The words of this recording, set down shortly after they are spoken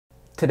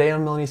Today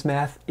on Milanese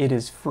Math, it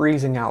is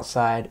freezing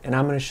outside, and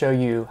I'm going to show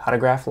you how to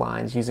graph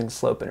lines using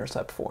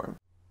slope-intercept form.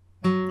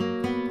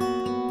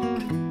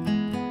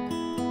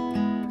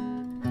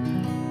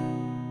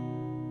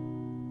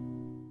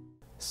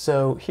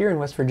 So here in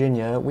West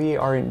Virginia, we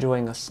are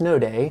enjoying a snow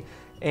day,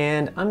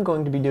 and I'm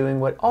going to be doing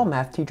what all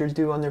math teachers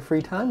do on their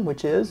free time,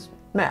 which is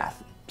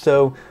math.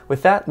 So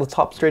with that, let's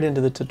hop straight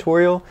into the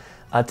tutorial.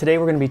 Today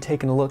we're going to be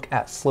taking a look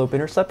at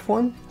slope-intercept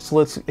form. So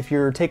if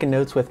you're taking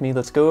notes with me,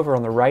 let's go over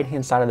on the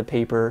right-hand side of the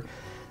paper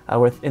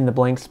within the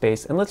blank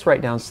space, and let's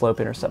write down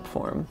slope-intercept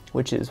form,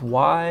 which is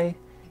y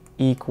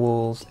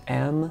equals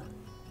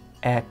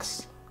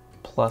mx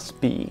plus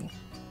b.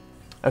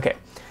 Okay,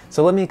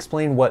 so let me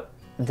explain what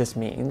this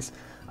means.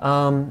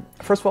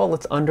 First of all,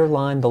 let's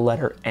underline the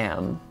letter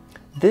m.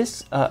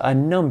 This, a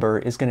number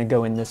is going to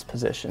go in this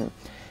position,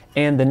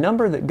 and the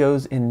number that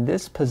goes in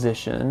this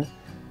position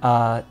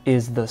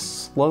is the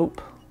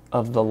slope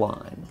of the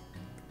line.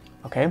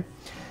 Okay?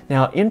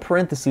 Now, in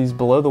parentheses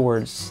below the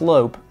word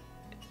slope,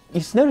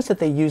 you notice that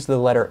they use the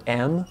letter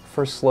M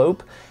for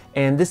slope,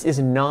 and this is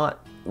not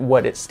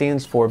what it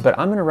stands for, but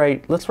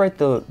let's write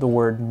the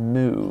word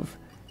move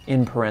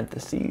in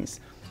parentheses.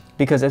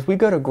 Because as we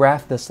go to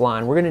graph this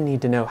line, we're going to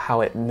need to know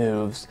how it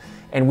moves,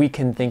 and we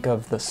can think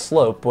of the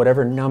slope,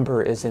 whatever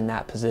number is in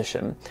that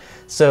position.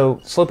 So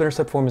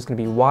slope-intercept form is going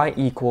to be y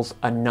equals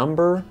a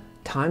number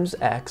times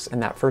x,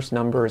 and that first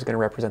number is going to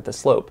represent the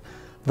slope.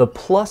 The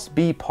plus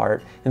b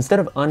part, instead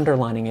of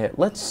underlining it,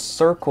 let's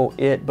circle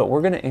it, but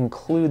we're going to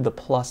include the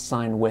plus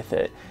sign with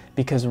it,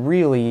 because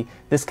really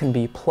this can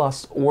be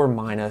plus or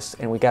minus,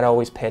 and we got to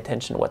always pay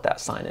attention to what that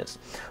sign is.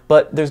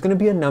 But there's going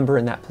to be a number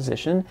in that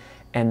position,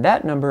 and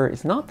that number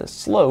is not the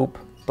slope,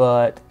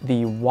 but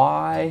the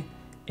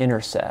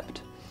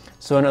y-intercept.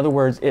 So in other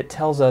words, it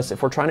tells us,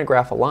 if we're trying to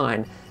graph a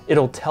line,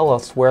 it'll tell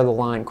us where the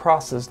line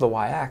crosses the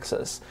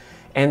y-axis.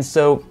 And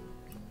so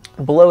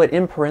below it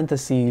in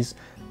parentheses,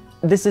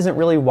 this isn't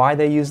really why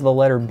they use the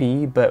letter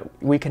B, but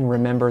we can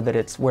remember that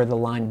it's where the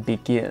line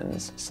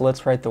begins. So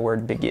let's write the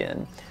word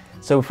begin.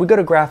 So if we go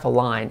to graph a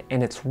line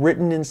and it's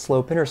written in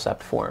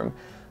slope-intercept form,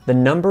 the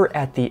number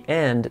at the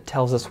end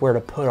tells us where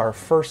to put our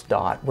first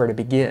dot, where to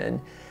begin.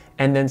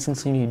 And then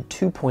since you need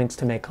 2 points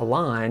to make a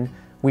line,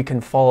 we can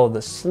follow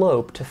the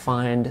slope to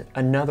find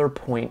another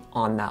point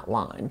on that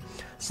line.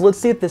 So let's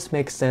see if this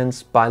makes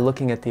sense by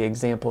looking at the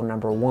example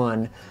number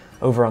 1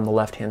 over on the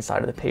left-hand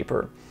side of the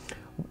paper.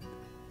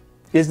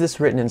 Is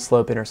this written in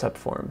slope-intercept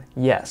form?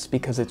 Yes,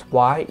 because it's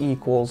y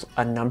equals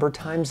a number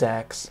times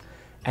x,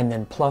 and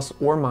then plus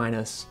or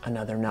minus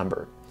another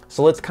number.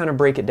 So let's kind of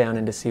break it down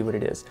and to see what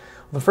it is.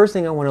 The first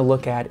thing I want to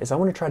look at is I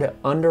want to try to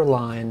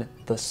underline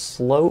the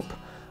slope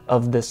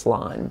of this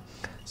line.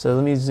 So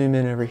let me zoom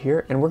in over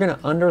here, and we're going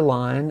to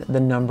underline the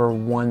number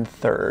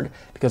 1/3,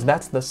 because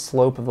that's the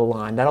slope of the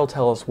line. That'll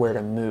tell us where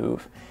to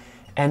move.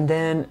 And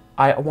then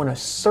I want to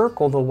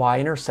circle the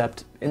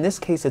y-intercept. In this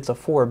case, it's a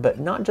 4, but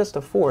not just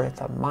a 4, it's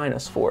a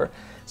 -4.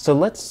 So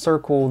let's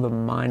circle the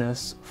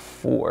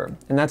 -4,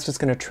 and that's just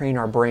going to train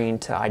our brain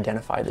to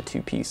identify the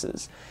two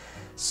pieces.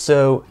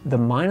 So the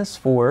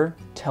 -4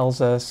 tells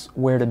us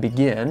where to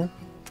begin,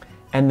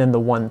 and then the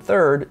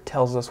 1/3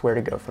 tells us where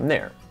to go from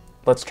there.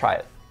 Let's try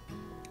it.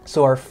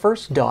 So our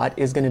first dot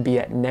is going to be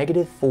at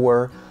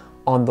 -4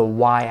 on the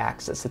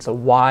y-axis. It's a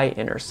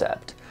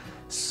y-intercept.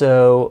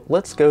 So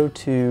let's go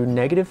to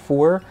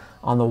 -4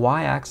 on the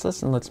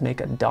y-axis, and let's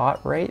make a dot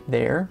right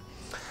there.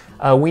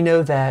 We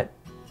know that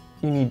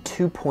you need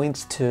 2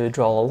 points to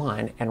draw a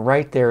line, and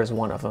right there is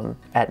one of them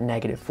at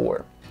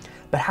 -4.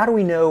 But how do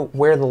we know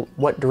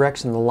what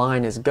direction the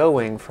line is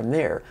going from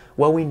there?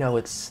 Well, we know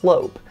its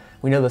slope.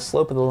 We know the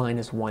slope of the line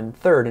is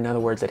 1/3. In other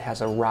words, it has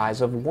a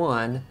rise of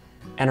 1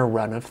 and a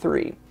run of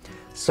 3.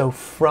 So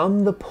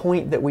from the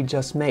point that we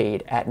just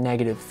made at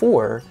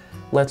 -4,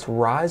 let's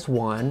rise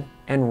 1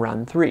 and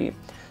run 3.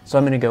 So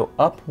I'm going to go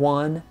up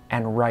 1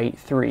 and right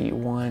 3.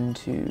 1,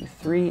 2,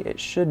 3. It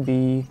should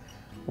be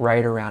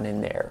right around in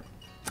there.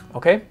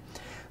 Okay?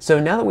 So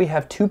now that we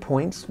have 2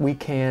 points, we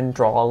can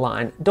draw a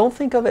line. Don't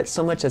think of it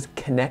so much as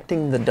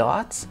connecting the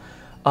dots,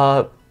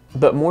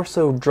 but more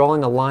so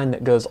drawing a line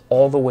that goes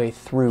all the way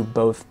through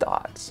both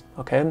dots.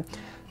 Okay?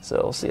 So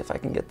we'll see if I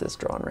can get this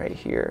drawn right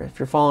here. If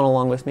you're following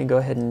along with me, go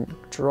ahead and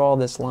draw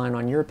this line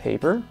on your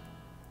paper.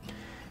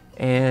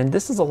 And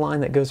this is a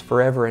line that goes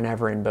forever and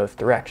ever in both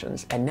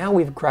directions. And now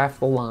we've graphed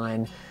the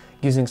line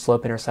using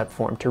slope-intercept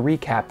form. To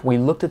recap, we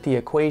looked at the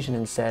equation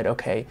and said,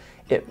 okay,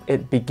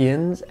 it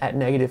begins at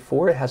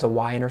 -4, it has a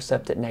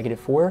y-intercept at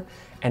 -4,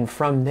 and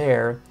from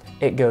there,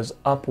 it goes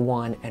up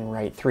 1 and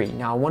right 3.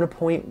 Now I want to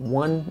point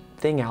one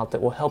thing out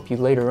that will help you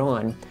later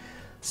on.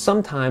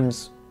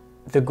 Sometimes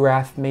the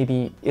graph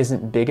maybe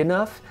isn't big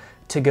enough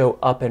to go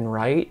up and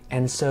right,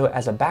 and so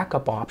as a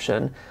backup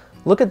option,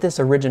 look at this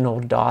original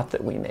dot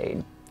that we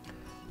made.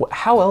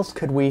 How else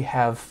could we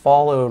have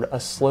followed a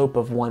slope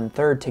of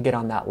 1/3 to get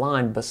on that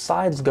line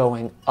besides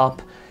going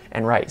up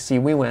and right? See,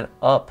 we went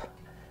up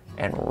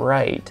and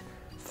right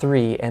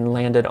 3 and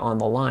landed on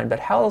the line, but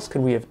how else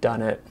could we have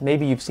done it?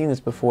 Maybe you've seen this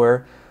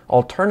before.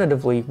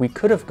 Alternatively, we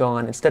could have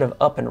gone, instead of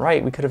up and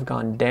right, we could have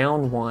gone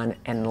down 1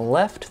 and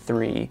left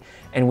 3,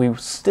 and we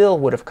still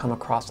would have come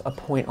across a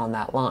point on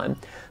that line.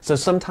 So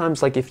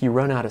sometimes, like if you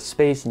run out of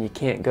space and you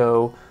can't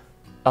go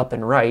up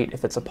and right,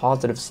 if it's a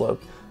positive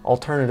slope,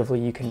 alternatively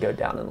you can go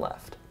down and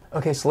left.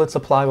 Okay, so let's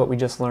apply what we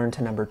just learned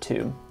to number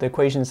 2. The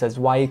equation says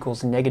y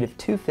equals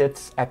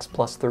 -2/5 x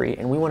plus 3,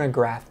 and we want to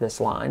graph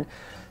this line.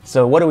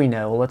 So what do we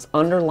know? Well, let's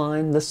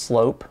underline the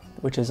slope,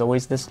 which is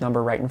always this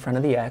number right in front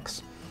of the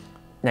x,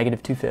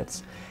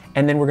 -2/5.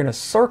 And then we're going to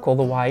circle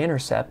the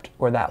y-intercept,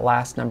 or that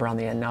last number on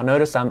the end. Now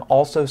notice I'm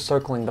also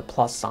circling the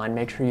plus sign.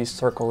 Make sure you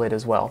circle it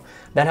as well.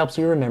 That helps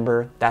you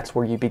remember that's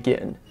where you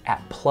begin,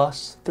 at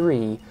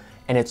 +3,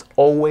 and it's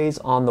always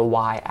on the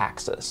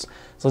y-axis.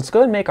 So let's go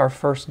ahead and make our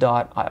first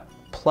dot at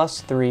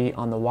 +3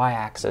 on the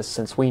y-axis,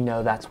 since we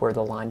know that's where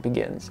the line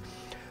begins.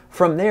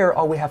 From there,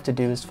 all we have to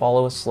do is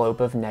follow a slope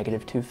of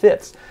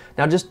 -2/5.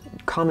 Now just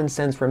common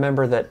sense,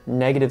 remember that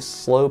negative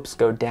slopes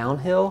go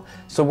downhill,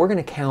 so we're going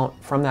to count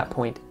from that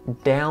point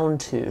down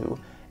 2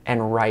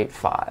 and right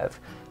 5.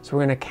 So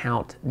we're going to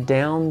count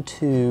down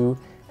 2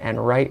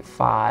 and right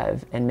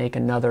 5 and make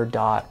another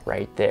dot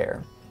right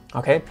there.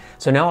 Okay,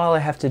 so now all I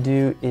have to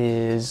do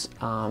is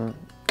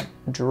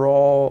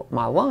draw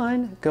my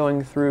line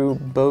going through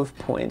both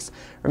points.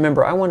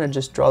 Remember, I want to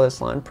just draw this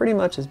line pretty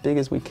much as big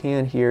as we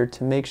can here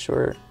to make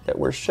sure that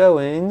we're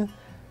showing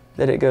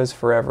that it goes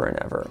forever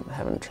and ever. I'm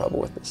having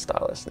trouble with this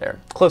stylus there.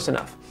 Close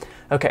enough.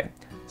 Okay,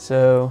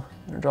 so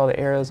I'm going to draw the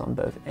arrows on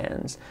both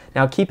ends.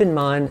 Now keep in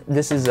mind,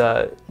 this is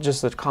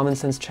just a common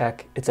sense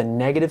check. It's a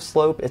negative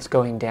slope, it's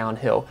going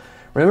downhill.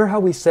 Remember how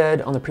we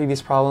said on the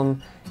previous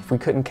problem, if we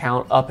couldn't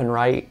count up and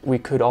right, we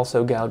could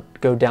also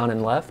go down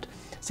and left?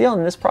 See how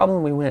in this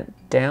problem we went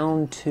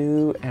down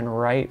 2 and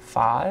right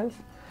 5?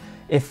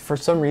 If for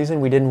some reason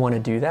we didn't want to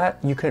do that,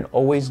 you can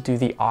always do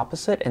the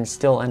opposite and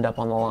still end up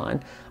on the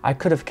line. I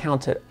could have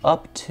counted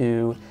up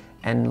 2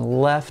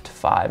 and left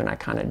 5, and I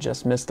kind of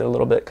just missed it a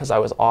little bit because I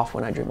was off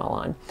when I drew my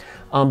line.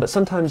 But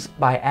sometimes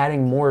by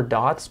adding more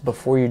dots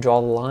before you draw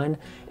the line,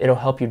 it'll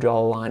help you draw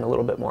a line a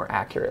little bit more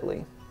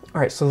accurately.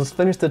 Alright, so let's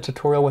finish the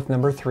tutorial with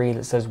number 3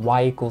 that says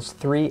y equals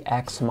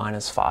 3x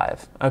minus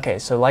 5. Okay,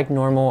 so like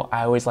normal,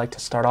 I always like to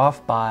start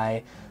off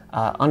by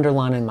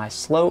underlining my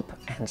slope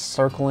and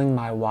circling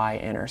my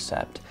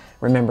y-intercept.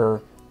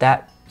 Remember,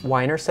 that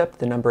y-intercept,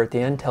 the number at the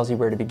end, tells you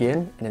where to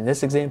begin, and in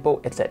this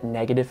example, it's at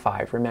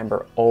 -5.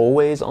 Remember,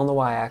 always on the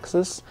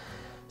y-axis.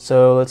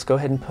 So let's go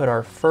ahead and put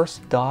our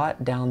first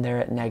dot down there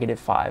at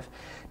 -5.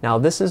 Now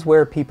this is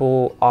where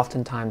people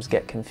oftentimes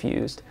get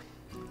confused.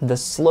 The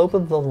slope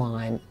of the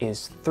line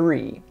is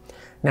 3.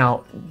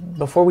 Now,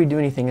 before we do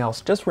anything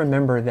else, just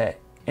remember that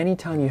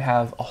anytime you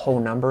have a whole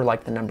number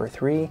like the number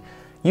 3,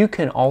 you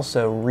can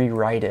also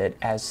rewrite it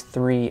as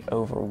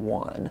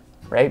 3/1,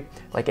 right?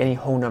 Like any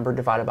whole number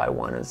divided by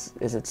 1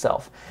 is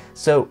itself.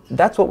 So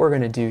that's what we're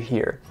going to do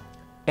here.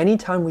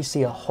 Anytime we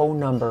see a whole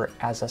number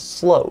as a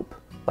slope,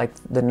 like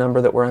the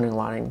number that we're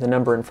underlining, the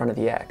number in front of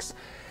the x,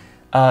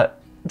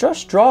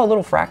 just draw a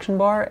little fraction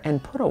bar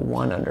and put a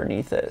 1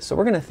 underneath it. So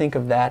we're going to think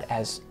of that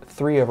as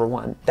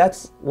 3/1.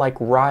 That's like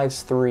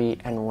rise 3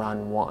 and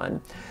run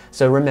 1.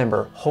 So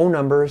remember, whole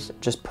numbers,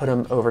 just put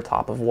them over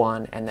top of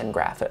 1 and then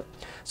graph it.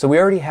 So we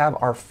already have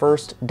our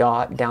first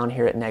dot down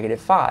here at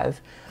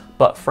 -5,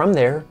 but from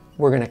there,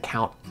 we're going to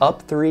count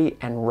up 3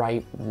 and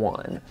right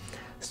 1.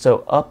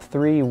 So up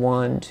 3,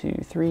 1, 2,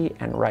 3,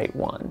 and right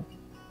 1.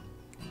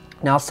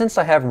 Now, since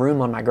I have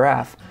room on my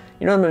graph,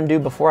 you know what I'm going to do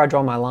before I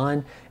draw my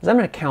line is I'm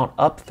going to count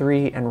up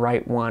 3 and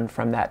right 1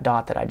 from that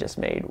dot that I just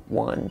made.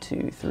 1,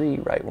 2, 3,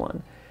 right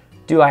 1.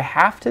 Do I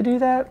have to do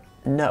that?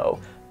 No.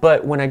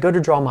 But when I go to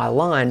draw my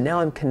line,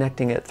 now I'm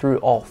connecting it through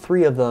all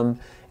 3 of them,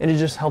 and it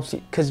just helps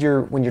you, because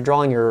when you're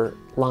drawing your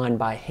line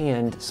by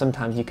hand,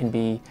 sometimes you can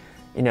be,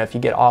 you know, if you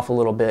get off a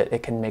little bit,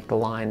 it can make the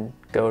line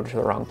go to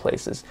the wrong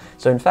places.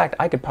 So in fact,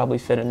 I could probably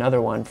fit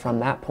another one from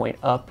that point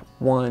up.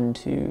 1,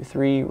 2,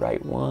 3,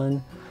 right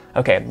 1.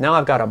 Okay, now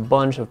I've got a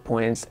bunch of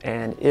points,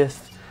 and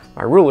if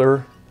my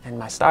ruler and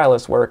my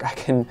stylus work, I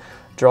can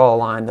draw a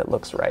line that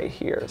looks right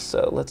here.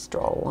 So let's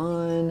draw a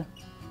line.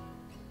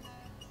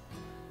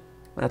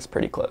 That's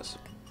pretty close.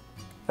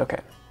 Okay.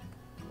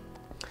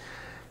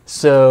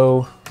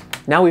 So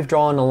now we've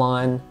drawn a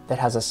line that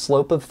has a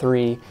slope of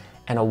 3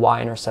 and a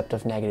y-intercept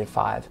of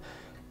 -5.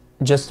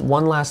 Just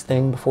one last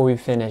thing before we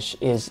finish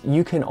is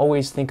you can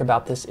always think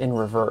about this in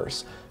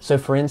reverse. So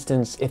for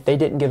instance, if they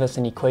didn't give us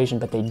an equation,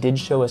 but they did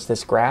show us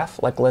this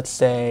graph, like let's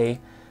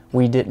say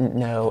we didn't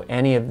know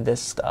any of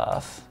this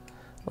stuff.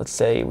 Let's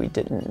say we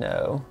didn't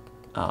know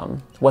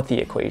what the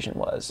equation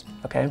was,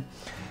 okay?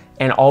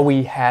 And all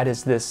we had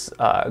is this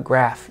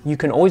graph. You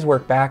can always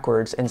work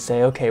backwards and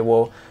say, okay,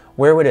 well,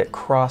 where would it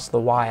cross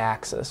the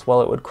y-axis?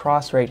 Well, it would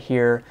cross right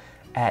here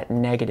at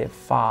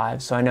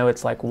 -5. So I know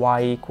it's like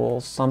y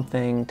equals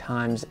something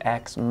times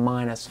x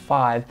minus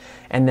 5.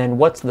 And then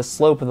what's the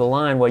slope of the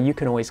line? Well, you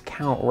can always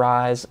count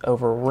rise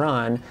over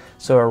run.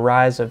 So a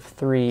rise of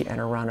 3 and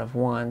a run of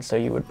 1. So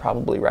you would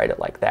probably write it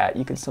like that.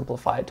 You could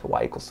simplify it to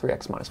y equals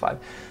 3x minus 5.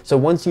 So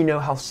once you know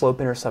how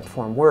slope-intercept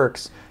form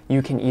works,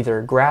 you can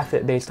either graph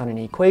it based on an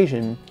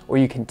equation, or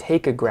you can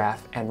take a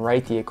graph and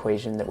write the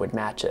equation that would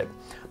match it.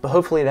 But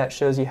hopefully that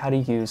shows you how to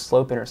use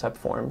slope-intercept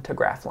form to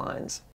graph lines.